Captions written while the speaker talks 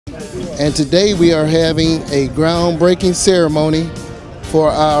and today we are having a groundbreaking ceremony for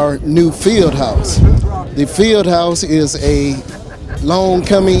our new field house. The field house is a long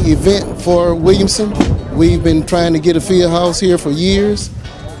coming event for Williamson. We've been trying to get a field house here for years,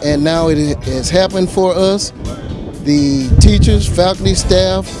 and now it has happened for us. The teachers, faculty,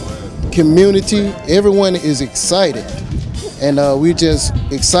 staff, community, everyone is excited. And we're just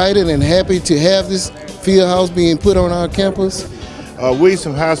excited and happy to have this field house being put on our campus.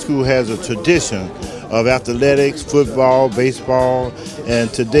 Williamson High School has a tradition of athletics, football, baseball,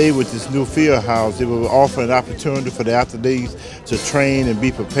 and today with this new field house, it will offer an opportunity for the athletes to train and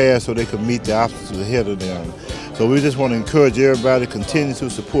be prepared so they can meet the obstacles ahead of them. So we just want to encourage everybody to continue to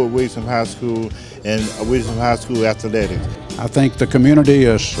support Williamson High School and Williamson High School athletics. I think the community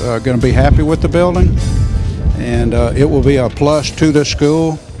is going to be happy with the building, and it will be a plus to the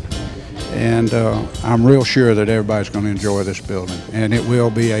school. And I'm real sure that everybody's going to enjoy this building, and it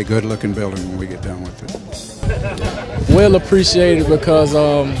will be a good-looking building when we get done with it. Well appreciated, because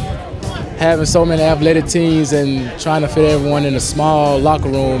having so many athletic teams and trying to fit everyone in a small locker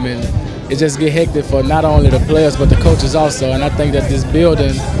room, and it just get hectic for not only the players but the coaches also. And I think that this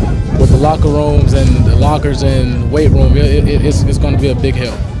building with the locker rooms and the lockers and weight room, it's going to be a big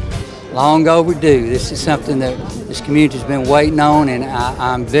help. Long overdue. This is something that this community's been waiting on, and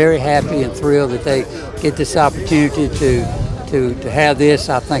I'm very happy and thrilled that they get this opportunity to have this.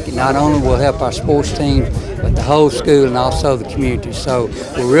 I think it not only will help our sports teams, but the whole school and also the community. So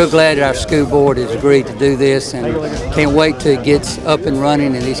we're real glad that our school board has agreed to do this, and can't wait till it gets up and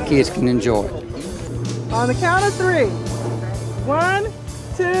running and these kids can enjoy it. On the count of 3. 1,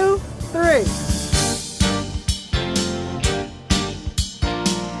 2, 3.